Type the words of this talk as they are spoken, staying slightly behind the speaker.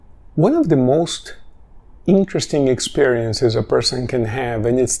One of the most interesting experiences a person can have,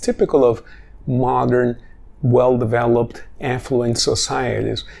 and it's typical of modern, well-developed, affluent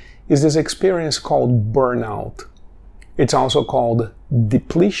societies, is this experience called burnout. It's also called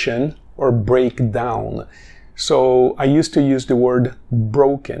depletion or breakdown. So I used to use the word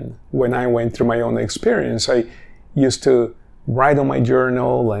broken when I went through my own experience. I used to write on my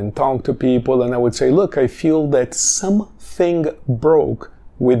journal and talk to people, and I would say, look, I feel that something broke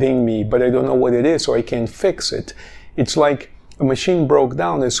within me, but I don't know what it is, so I can't fix it. It's like a machine broke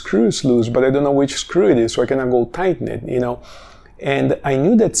down, a screw is loose, but I don't know which screw it is, so I cannot go tighten it, And I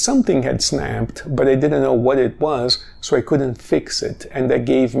knew that something had snapped, but I didn't know what it was, so I couldn't fix it. And that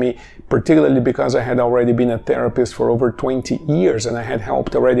gave me, particularly because I had already been a therapist for over 20 years, and I had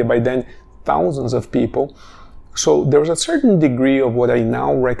helped already by then thousands of people. So there was a certain degree of what I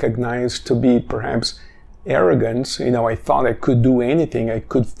now recognize to be perhaps arrogance. I thought I could do anything, I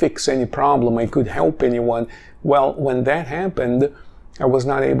could fix any problem, I could help anyone. Well, when that happened, I was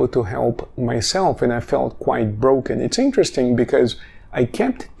not able to help myself, and I felt quite broken. It's interesting because I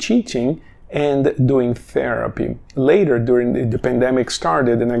kept teaching and doing therapy. Later, during the pandemic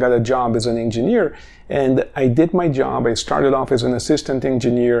started, and I got a job as an engineer, and I did my job. I started off as an assistant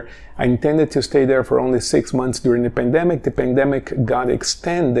engineer. I intended to stay there for only 6 months during the pandemic. The pandemic got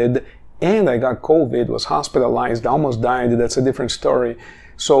extended, and I got COVID, was hospitalized, almost died. That's a different story.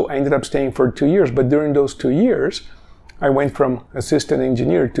 So I ended up staying for 2 years. But during those 2 years, I went from assistant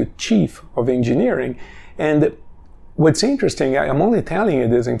engineer to chief of engineering. And what's interesting, I'm only telling you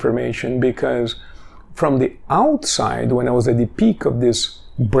this information because from the outside, when I was at the peak of this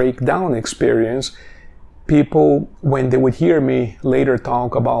breakdown experience, people, when they would hear me later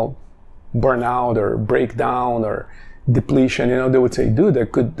talk about burnout or breakdown or depletion, they would say, dude,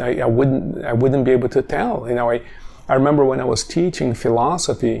 I wouldn't be able to tell. I remember when I was teaching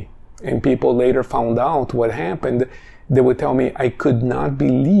philosophy and people later found out what happened, they would tell me I could not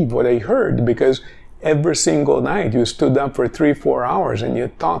believe what I heard, because every single night you stood up for 3-4 hours and you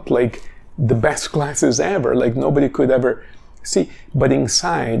taught like the best classes ever, like nobody could ever see. But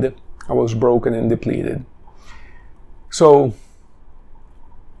inside, I was broken and depleted. So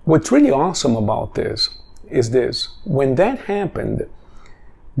what's really awesome about this is this. When that happened,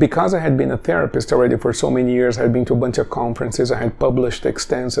 because I had been a therapist already for so many years, I had been to a bunch of conferences, I had published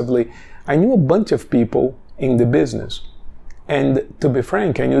extensively, I knew a bunch of people in the business. And to be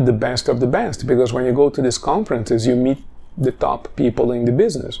frank, I knew the best of the best, because when you go to these conferences, you meet the top people in the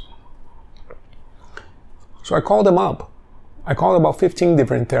business. So I called them up. I called about 15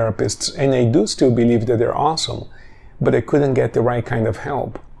 different therapists, and I do still believe that they're awesome, but I couldn't get the right kind of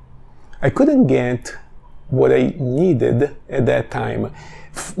help. I couldn't get what I needed at that time.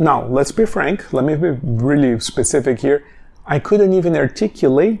 Now, let's be frank, let me be really specific here. I couldn't even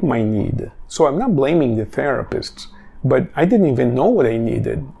articulate my need. So I'm not blaming the therapists, but I didn't even know what I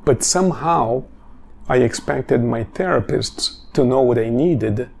needed. But somehow I expected my therapists to know what I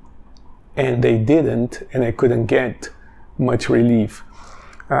needed, and they didn't, and I couldn't get much relief.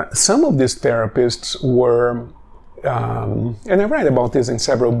 Some of these therapists were, and I write about this in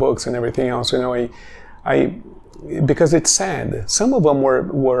several books and everything else, because it's sad. Some of them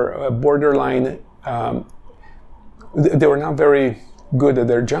were borderline, they were not very good at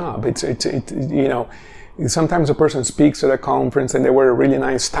their job. Sometimes a person speaks at a conference and they wear a really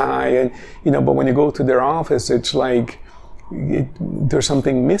nice tie, and but when you go to their office, it's like there's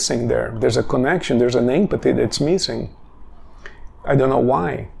something missing there. There's a connection, there's an empathy that's missing. I don't know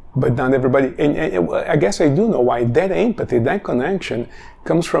why, but not everybody, and I guess I do know why. That empathy, that connection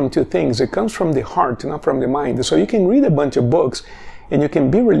comes from two things. It comes from the heart, not from the mind. So you can read a bunch of books and you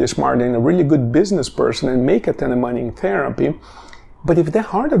can be really smart and a really good business person and make a ton of money in therapy. But if the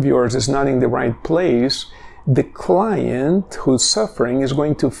heart of yours is not in the right place, the client who's suffering is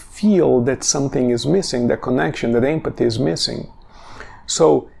going to feel that something is missing, that connection, that empathy is missing.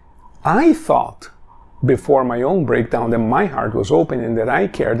 So I thought before my own breakdown that my heart was open and that I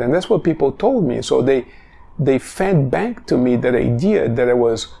cared, and that's what people told me. So they fed back to me that idea that I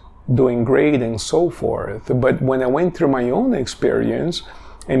was doing great and so forth. But when I went through my own experience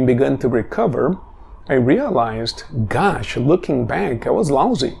and began to recover, I realized, gosh, looking back, I was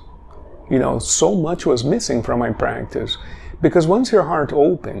lousy. So much was missing from my practice. Because once your heart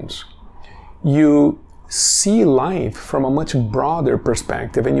opens, you see life from a much broader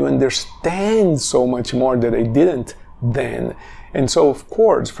perspective, and you understand so much more that I didn't then. And so, of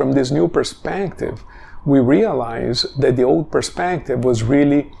course, from this new perspective, we realize that the old perspective was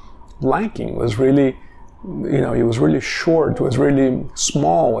really lacking, was really, it was really short, was really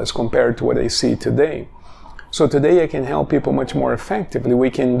small as compared to what I see today. So today I can help people much more effectively.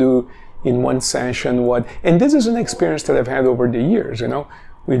 We can do in one session and this is an experience that I've had over the years,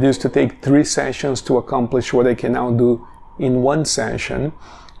 We used to take 3 sessions to accomplish what I can now do in one session.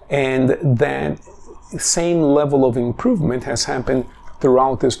 And that same level of improvement has happened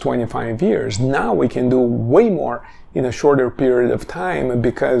throughout this 25 years. Now we can do way more in a shorter period of time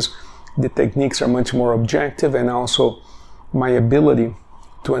because the techniques are much more objective, and also my ability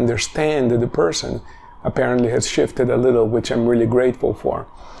to understand the person apparently has shifted a little, which I'm really grateful for.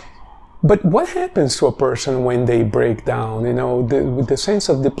 But what happens to a person when they break down? With the sense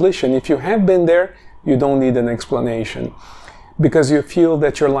of depletion, if you have been there, you don't need an explanation because you feel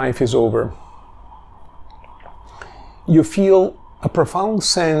that your life is over. You feel a profound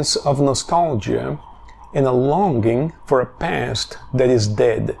sense of nostalgia and a longing for a past that is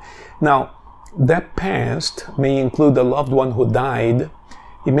dead. Now, that past may include a loved one who died.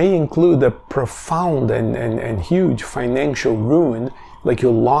 It may include a profound and huge financial ruin, like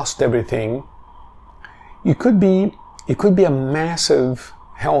you lost everything. It could be a massive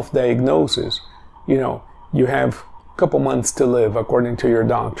health diagnosis. You have a couple months to live according to your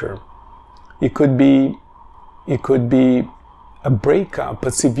doctor. It could be a breakup,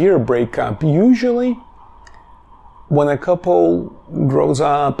 a severe breakup. Usually, when a couple grows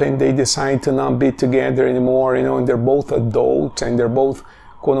up and they decide to not be together anymore, and they're both adults and they're both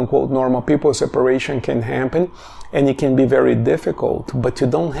quote-unquote normal people, separation can happen and it can be very difficult, but you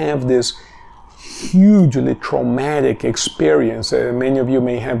don't have this hugely traumatic experience. Many of you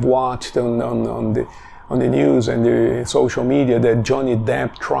may have watched on the news and the social media that Johnny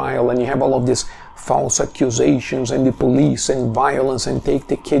Depp trial, and you have all of these false accusations and the police and violence and take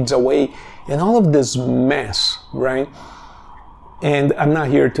the kids away and all of this mess, right? And I'm not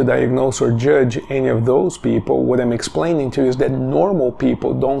here to diagnose or judge any of those people. What I'm explaining to you is that normal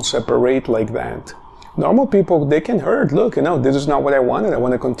people don't separate like that. Normal people, they can hurt. Look, this is not what I wanted. I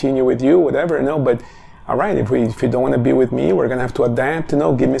want to continue with you, whatever, but all right, if you don't want to be with me, we're going to have to adapt,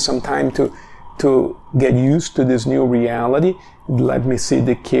 give me some time to get used to this new reality. Let me see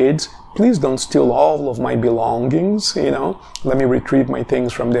the kids. Please don't steal all of my belongings, Let me retrieve my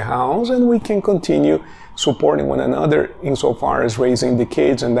things from the house and we can continue supporting one another insofar as raising the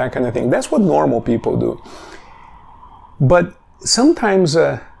kids and that kind of thing. That's what normal people do. But sometimes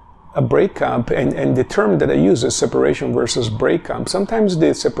a breakup, and the term that I use is separation versus breakup. Sometimes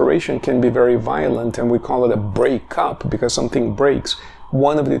the separation can be very violent and we call it a breakup because something breaks.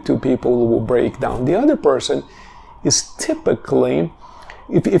 One of the two people will break down. The other person is typically,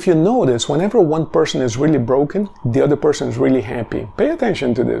 if you notice, whenever one person is really broken, the other person is really happy. Pay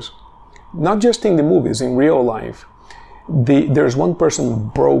attention to this. Not just in the movies, in real life. There's one person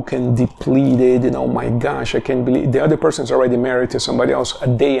broken, depleted, my gosh, I can't believe. The other person's already married to somebody else a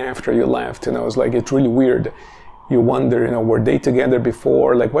day after you left, it's like, it's really weird. You wonder, were they together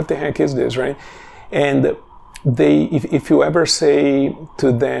before? Like, what the heck is this, right? And if you ever say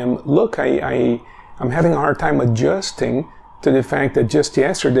to them, look, I'm having a hard time adjusting to the fact that just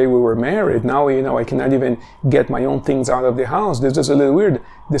yesterday we were married. Now, I cannot even get my own things out of the house. This is a little weird.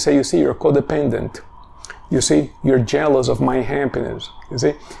 They say, you see, you're codependent. You see, you're jealous of my happiness. You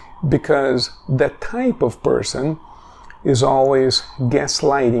see, because that type of person is always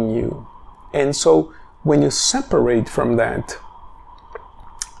gaslighting you. And so when you separate from that,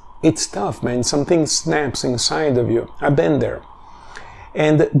 it's tough, man. Something snaps inside of you. I've been there.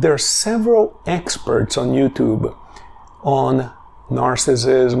 And there are several experts on YouTube on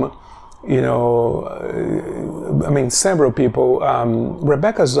narcissism, several people.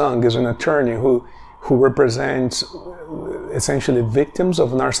 Rebecca Zung is an attorney who represents essentially victims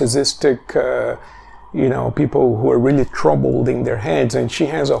of narcissistic, people who are really troubled in their heads, and she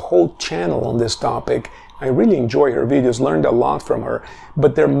has a whole channel on this topic. I really enjoy her videos, learned a lot from her,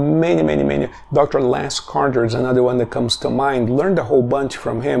 but there are many, many, many. Dr. Les Carter is another one that comes to mind, learned a whole bunch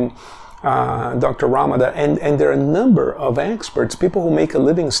from him. Dr. Ramada, and there are a number of experts, people who make a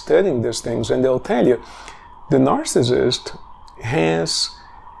living studying these things, and they'll tell you the narcissist has,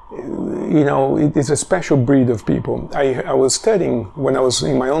 it is a special breed of people. I was studying, when I was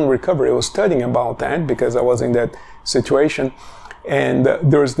in my own recovery, I was studying about that because I was in that situation, and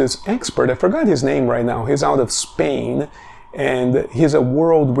there's this expert, I forgot his name right now, he's out of Spain, and he's a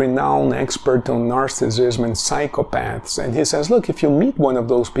world-renowned expert on narcissism and psychopaths. And he says, look, if you meet one of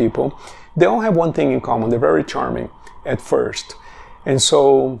those people, they all have one thing in common. They're very charming at first. And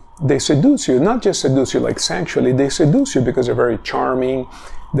so they seduce you, not just seduce you like sexually, they seduce you because they're very charming,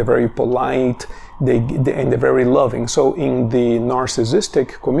 they're very polite, and they're very loving. So in the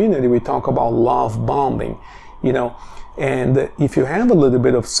narcissistic community, we talk about love bombing, And if you have a little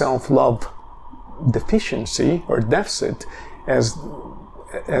bit of self-love deficiency or deficit, as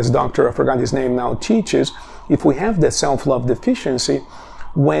Dr. I forgot his name now teaches, if we have the self-love deficiency,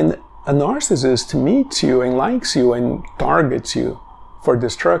 when a narcissist meets you and likes you and targets you for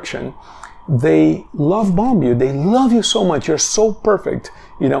destruction, they love bomb you. They love you so much. You're so perfect,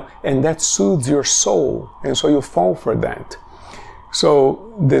 and that soothes your soul. And so you fall for that.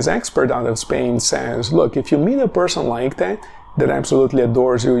 So this expert out of Spain says, look, if you meet a person like that absolutely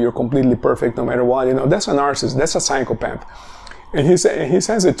adores you, you're completely perfect no matter what, that's a narcissist, that's a psychopath. And he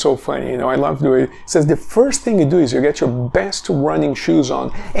says it's so funny, I love the way he says the first thing you do is you get your best running shoes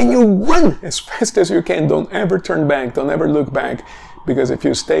on and you run as fast as you can. Don't ever turn back, don't ever look back, because if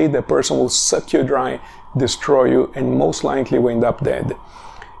you stay, the person will suck you dry, destroy you, and most likely will end up dead.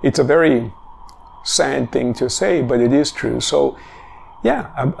 It's a very sad thing to say, but it is true. So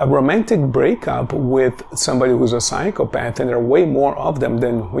yeah, a romantic breakup with somebody who's a psychopath, and there are way more of them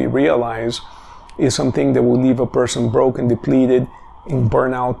than we realize, is something that will leave a person broken, depleted, in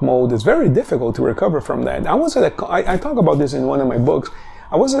burnout mode. It's very difficult to recover from that. I talk about this in one of my books.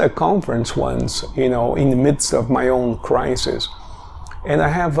 I was at a conference once, in the midst of my own crisis. And I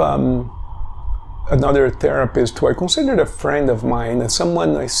have another therapist who I considered a friend of mine,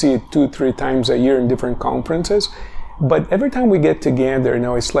 someone I see 2-3 times a year in different conferences. But every time we get together,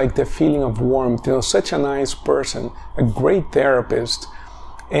 it's like the feeling of warmth, such a nice person, a great therapist.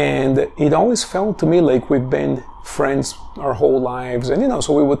 And it always felt to me like we've been friends our whole lives. And,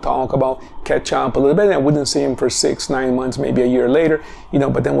 so we would talk about, catch up a little bit. And I wouldn't see him for 6-9 months, maybe a year later,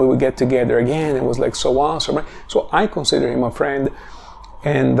 but then we would get together again. It was like so awesome. Right? So I consider him a friend.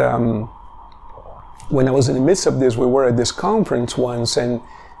 And when I was in the midst of this, we were at this conference once, and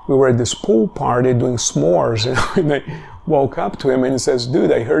we were at this pool party doing s'mores, and I woke up to him and he says,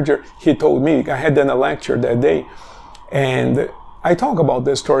 dude, I heard he told me, I had done a lecture that day, and I talk about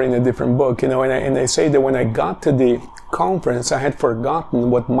this story in a different book, and I say that when I got to the conference, I had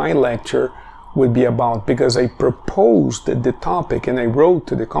forgotten what my lecture would be about, because I proposed the topic and I wrote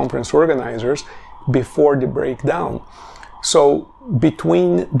to the conference organizers before the breakdown. So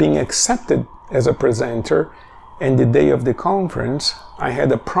between being accepted as a presenter and the day of the conference, I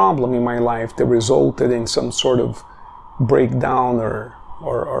had a problem in my life that resulted in some sort of breakdown,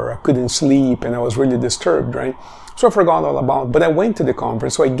 or I couldn't sleep and I was really disturbed, right? So I forgot all about it. But I went to the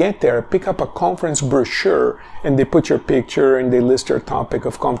conference. So I get there, I pick up a conference brochure, and they put your picture and they list your topic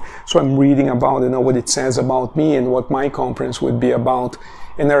of conference. So I'm reading about, what it says about me and what my conference would be about.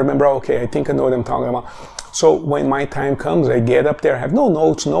 And I remember, okay, I think I know what I'm talking about. So when my time comes, I get up there, I have no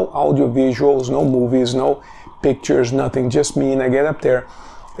notes, no audio visuals, no movies, no pictures, nothing, just me. And I get up there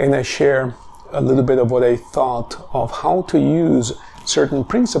and I share a little bit of what I thought of how to use certain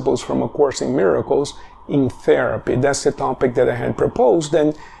principles from A Course in Miracles in therapy. That's the topic that I had proposed.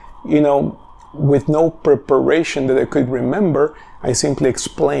 And, with no preparation that I could remember, I simply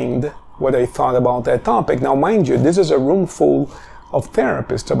explained what I thought about that topic. Now, mind you, this is a room full of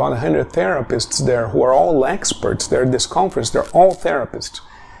therapists, about 100 therapists there who are all experts. They're at this conference, they're all therapists.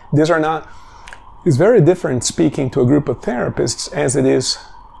 It's very different speaking to a group of therapists as it is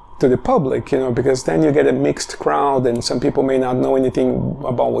to the public, because then you get a mixed crowd and some people may not know anything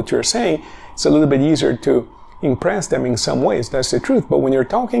about what you're saying. It's a little bit easier to impress them in some ways, that's the truth. But when you're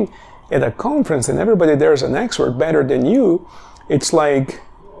talking at a conference and everybody there is an expert better than you, it's like,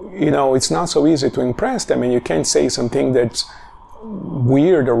 it's not so easy to impress them, and you can't say something that's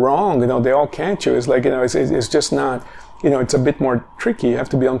weird or wrong. They all catch you. It's like, it's just not, it's a bit more tricky. You have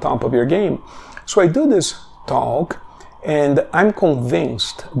to be on top of your game. So I do this talk, and I'm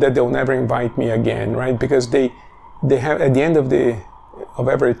convinced that they'll never invite me again, right? Because they have, at the end of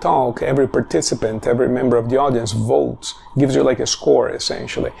every talk, every participant, every member of the audience votes, gives you like a score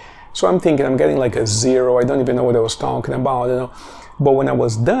essentially. So I'm thinking I'm getting like a 0. I don't even know what I was talking about, But when I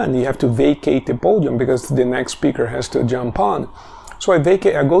was done, you have to vacate the podium because the next speaker has to jump on. So I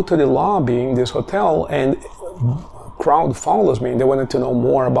go to the lobby in this hotel, and crowd follows me, and they wanted to know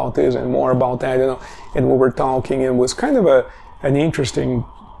more about this and more about that, and we were talking, and it was kind of an interesting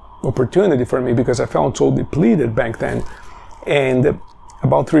opportunity for me because I felt so depleted back then. And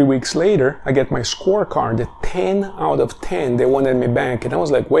about 3 weeks later, I get my scorecard, a 10 out of 10. They wanted me back, and I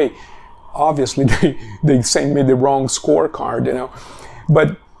was like, wait, obviously they sent me the wrong scorecard,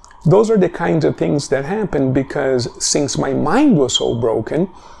 But those are the kinds of things that happen because since my mind was so broken,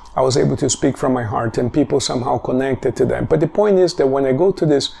 I was able to speak from my heart, and people somehow connected to that. But the point is that when I go to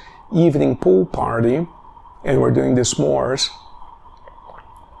this evening pool party and we're doing the s'mores,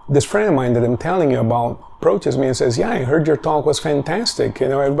 this friend of mine that I'm telling you about approaches me and says, yeah, I heard your talk was fantastic.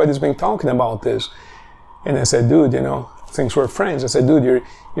 Everybody's been talking about this. And I said, dude, since we're friends. I said, dude,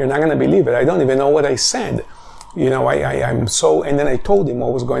 you're not going to believe it. I don't even know what I said. I'm so, and then I told him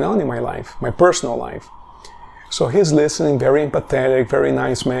what was going on in my life, my personal life. So he's listening, very empathetic, very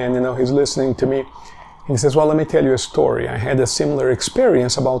nice man, he's listening to me. He says, well, let me tell you a story. I had a similar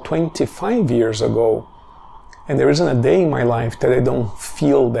experience about 25 years ago. And there isn't a day in my life that I don't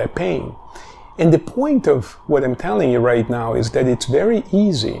feel that pain. And the point of what I'm telling you right now is that it's very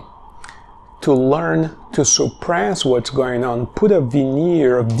easy to learn to suppress what's going on, put a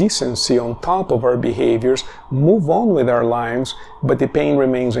veneer of decency on top of our behaviors, move on with our lives, but the pain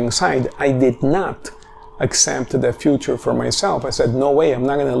remains inside. I did not accept the future for myself. I said, no way, I'm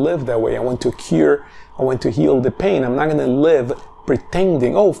not going to live that way. I want to cure, I want to heal the pain. I'm not going to live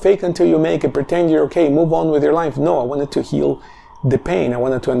pretending, fake until you make it, pretend you're okay, move on with your life. No, I wanted to heal the pain. I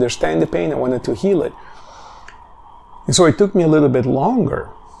wanted to understand the pain. I wanted to heal it. And so it took me a little bit longer.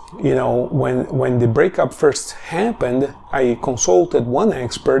 When the breakup first happened, I consulted one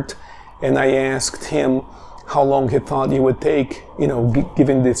expert and I asked him how long he thought it would take,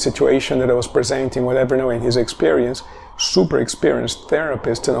 given the situation that I was presenting, whatever, in his experience, super experienced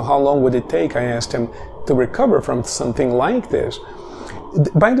therapist, how long would it take, I asked him, to recover from something like this.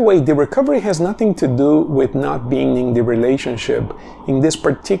 By the way, the recovery has nothing to do with not being in the relationship. In this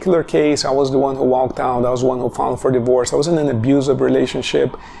particular case, I was the one who walked out. I was the one who filed for divorce. I was in an abusive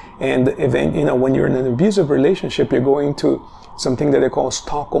relationship. And when you're in an abusive relationship, you're going to something that they call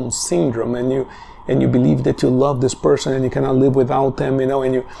Stockholm syndrome. And you believe that you love this person and you cannot live without them,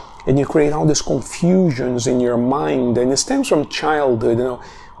 and you create all these confusions in your mind. And it stems from childhood,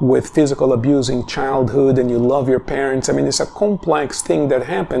 with physical abuse in childhood, and you love your parents. It's a complex thing that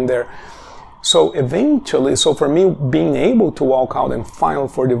happened there. So eventually, for me, being able to walk out and file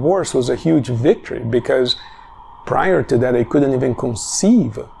for divorce was a huge victory, because prior to that, I couldn't even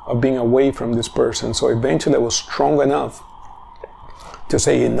conceive of being away from this person. So eventually I was strong enough to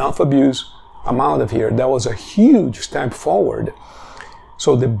say, enough abuse, I'm out of here. That was a huge step forward.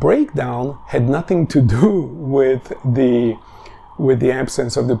 So the breakdown had nothing to do with the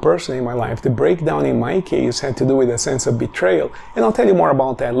absence of the person in my life. The breakdown in my case had to do with a sense of betrayal. And I'll tell you more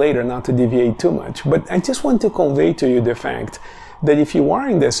about that later, not to deviate too much. But I just want to convey to you the fact that if you are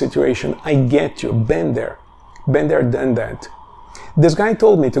in that situation, I get you. Been there, done that. This guy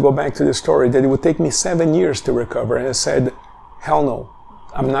told me, to go back to the story, that it would take me 7 years to recover. And I said, hell no.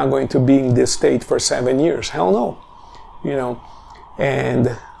 I'm not going to be in this state for 7 years. Hell no.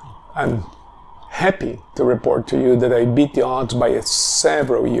 And I'm happy to report to you that I beat the odds by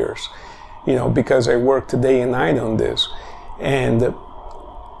several years, because I worked day and night on this. And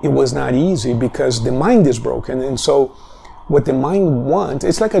it was not easy because the mind is broken. And so what the mind wants,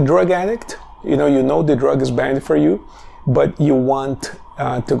 it's like a drug addict. You know the drug is bad for you, but you want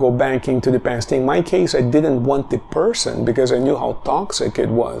to go back into the past. In my case, I didn't want the person because I knew how toxic it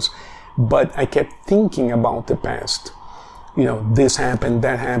was, but I kept thinking about the past. This happened,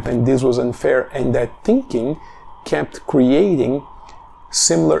 that happened, this was unfair. And that thinking kept creating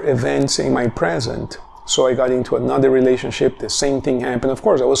similar events in my present. So I got into another relationship, the same thing happened. Of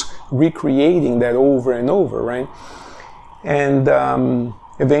course, I was recreating that over and over, right? And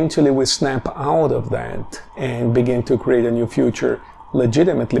eventually we snap out of that and begin to create a new future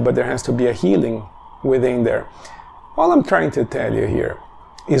legitimately, but there has to be a healing within there. All I'm trying to tell you here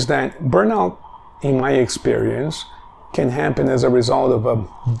is that burnout, in my experience, can happen as a result of a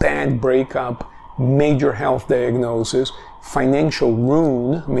bad breakup, major health diagnosis, financial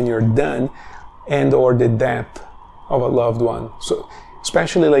ruin, you're done, and or the death of a loved one. So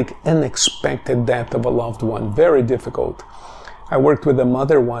especially like unexpected death of a loved one, very difficult. I worked with a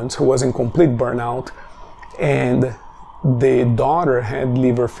mother once who was in complete burnout, and the daughter had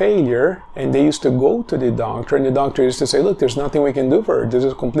liver failure, and they used to go to the doctor, and the doctor used to say, look, there's nothing we can do for her. This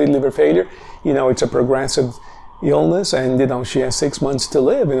is complete liver failure. It's a progressive illness, and she has 6 months to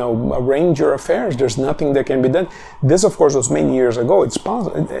live. Arrange your affairs. There's nothing that can be done. This, of course, was many years ago. It's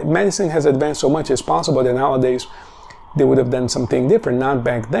possible. Medicine has advanced so much. It's possible that nowadays they would have done something different. Not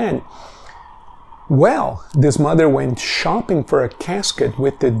back then. Well, this mother went shopping for a casket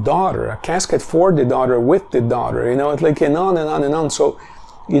with the daughter, a casket for the daughter with the daughter. It's like, and on and on and on. So,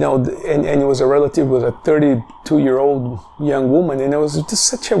 and it was a relative with a 32-year-old young woman, and it was just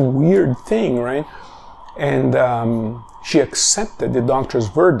such a weird thing, right? And she accepted the doctor's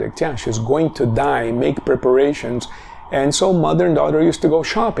verdict. Yeah, she's going to die, make preparations. And so mother and daughter used to go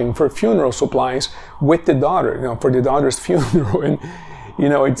shopping for funeral supplies with the daughter, for the daughter's funeral. And,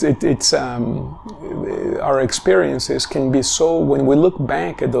 our experiences can be so, when we look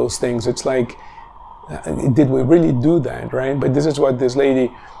back at those things, it's like, did we really do that, right? But this is what this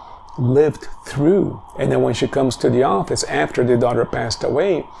lady lived through. And then when she comes to the office after the daughter passed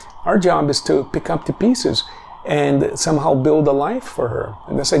away, our job is to pick up the pieces and somehow build a life for her.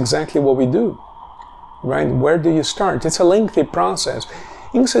 And that's exactly what we do, right? Where do you start? It's a lengthy process.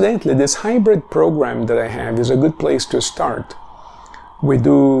 Incidentally, this hybrid program that I have is a good place to start. We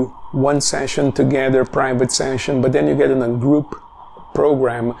do one session together, private session, but then you get in a group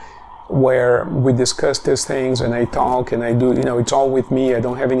program where we discuss these things and I talk and I do, it's all with me. I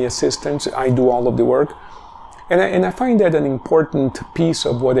don't have any assistants. I do all of the work. And I find that an important piece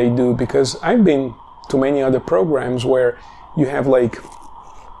of what I do, because I've been to many other programs where you have like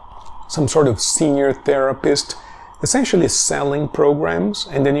some sort of senior therapist essentially selling programs,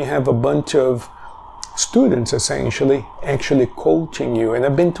 and then you have a bunch of students essentially actually coaching you. And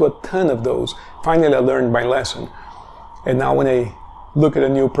I've been to a ton of those. Finally, I learned my lesson. And now when I look at a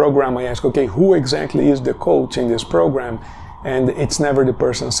new program, I ask, okay, who exactly is the coach in this program? And it's never the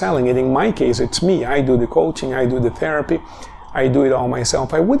person selling it. In my case, it's me. I do the coaching, I do the therapy, I do it all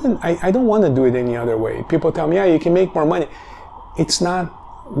myself. I don't want to do it any other way. People tell me, yeah, you can make more money. It's not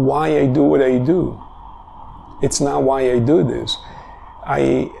why I do what I do. It's not why I do this.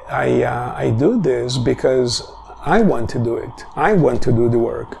 I do this because I want to do it. I want to do the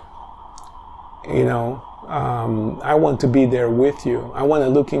work. I want to be there with you. I want to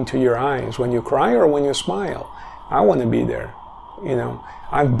look into your eyes when you cry or when you smile. I want to be there.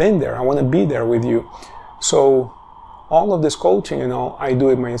 I've been there. I want to be there with you. So all of this coaching and all, I do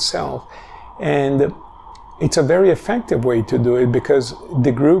it myself. And it's a very effective way to do it, because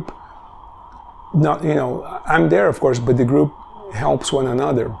the group, I'm there, of course, but the group helps one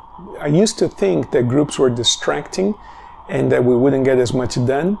another. I used to think that groups were distracting and that we wouldn't get as much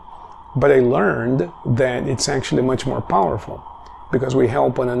done. But I learned that it's actually much more powerful, because we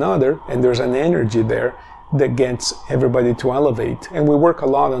help one another and there's an energy there that gets everybody to elevate. And we work a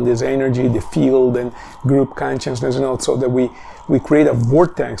lot on this energy, the field and group consciousness, so that we create a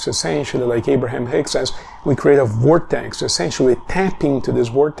vortex, essentially, like Abraham Hicks says, we create a vortex, essentially tap into this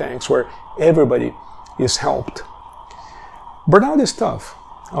vortex where everybody is helped. Burnout is tough,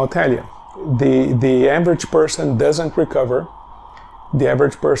 I'll tell you. The average person doesn't recover. The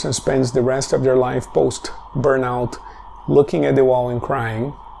average person spends the rest of their life post-burnout looking at the wall and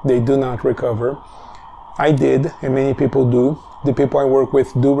crying. They do not recover. I did, and many people do. The people I work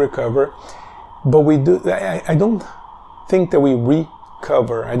with do recover. But I don't think that we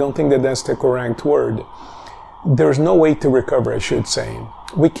recover. I don't think that that's the correct word. There's no way to recover, I should say.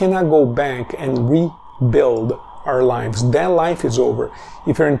 We cannot go back and rebuild our lives. That life is over.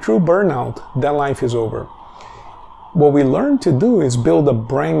 If you're in true burnout, that life is over. What we learn to do is build a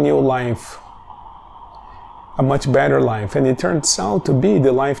brand new life, a much better life. And it turns out to be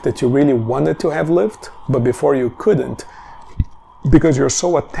the life that you really wanted to have lived, but before you couldn't. Because you're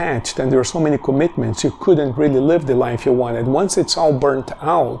so attached and there are so many commitments, you couldn't really live the life you wanted. Once it's all burnt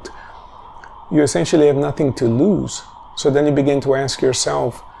out, you essentially have nothing to lose. So then you begin to ask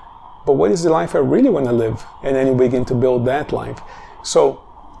yourself, but what is the life I really want to live? And then you begin to build that life. So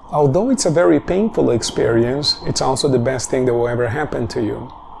although it's a very painful experience, it's also the best thing that will ever happen to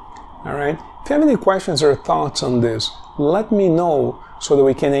you. All right? If you have any questions or thoughts on this, let me know so that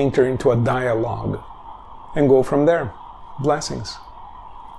we can enter into a dialogue and go from there. Blessings.